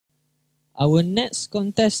Our next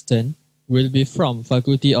contestant will be from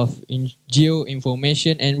Faculty of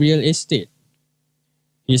Geoinformation and Real Estate.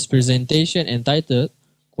 His presentation entitled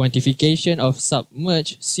Quantification of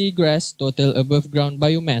Submerged Seagrass Total Above Ground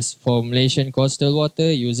Biomass for Malaysian Coastal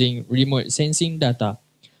Water Using Remote Sensing Data.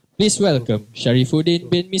 Please welcome Syarifuddin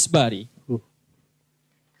bin Misbari.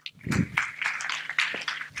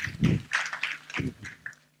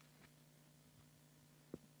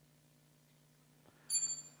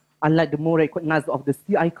 Unlike the more recognized of the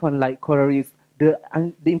sea icon like coral reefs, the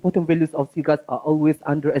important values of seagrass are always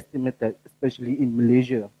underestimated, especially in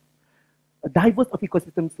Malaysia. A diverse of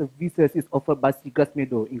ecosystem services is offered by seagrass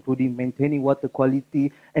meadow, including maintaining water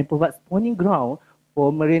quality and provide spawning ground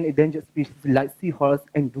for marine endangered species like seahorse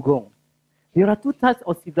and dugong. There are two types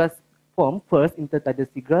of seagrass form. First, intertidal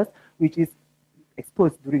seagrass, which is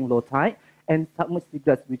exposed during low tide, and submerged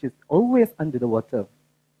seagrass, which is always under the water.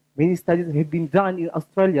 Many studies have been done in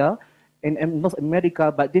Australia and North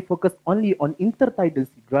America, but they focus only on intertidal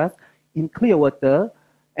seagrass in clear water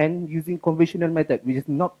and using conventional method, which is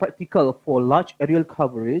not practical for large aerial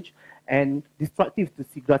coverage and destructive to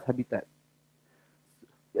seagrass habitat.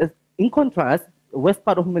 In contrast, west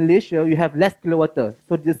part of Malaysia, you have less clear water.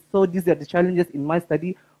 So these are the challenges in my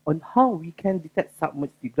study on how we can detect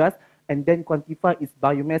submerged seagrass and then quantify its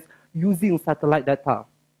biomass using satellite data.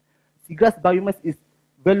 Seagrass biomass is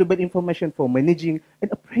valuable information for managing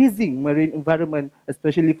and appraising marine environment,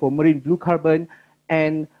 especially for marine blue carbon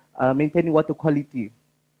and maintaining water quality.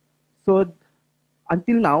 So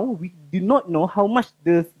until now, we do not know how much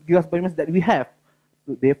the seagrass biomass that we have.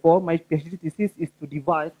 So therefore, my PhD thesis is to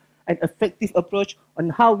devise an effective approach on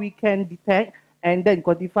how we can detect and then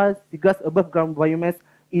quantify seagrass above ground biomass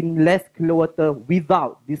in less clear water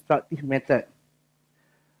without destructive method.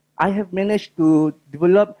 I have managed to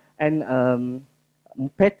develop an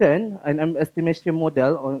pattern, an estimation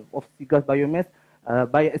model of seagrass biomass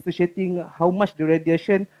by associating how much the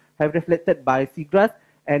radiation have reflected by seagrass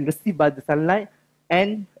and received by the sunlight,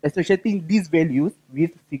 and associating these values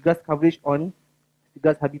with seagrass coverage on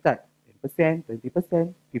seagrass habitat, 10%,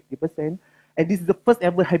 20%, 50%. And this is the first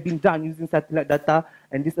ever have been done using satellite data,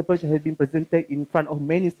 and this approach has been presented in front of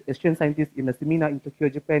many Asian scientists in a seminar in Tokyo,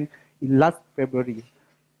 Japan in last February.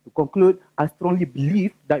 To conclude, I strongly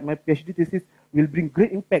believe that my PhD thesis will bring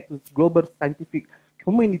great impact to the global scientific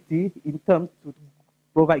community in terms to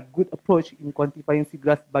provide good approach in quantifying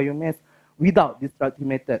seagrass biomass without destructive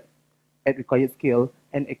method at required scale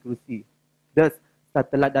and accuracy. Thus,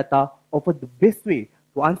 satellite data offers the best way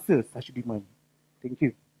to answer such demand. Thank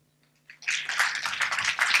you.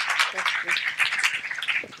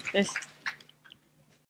 Yes.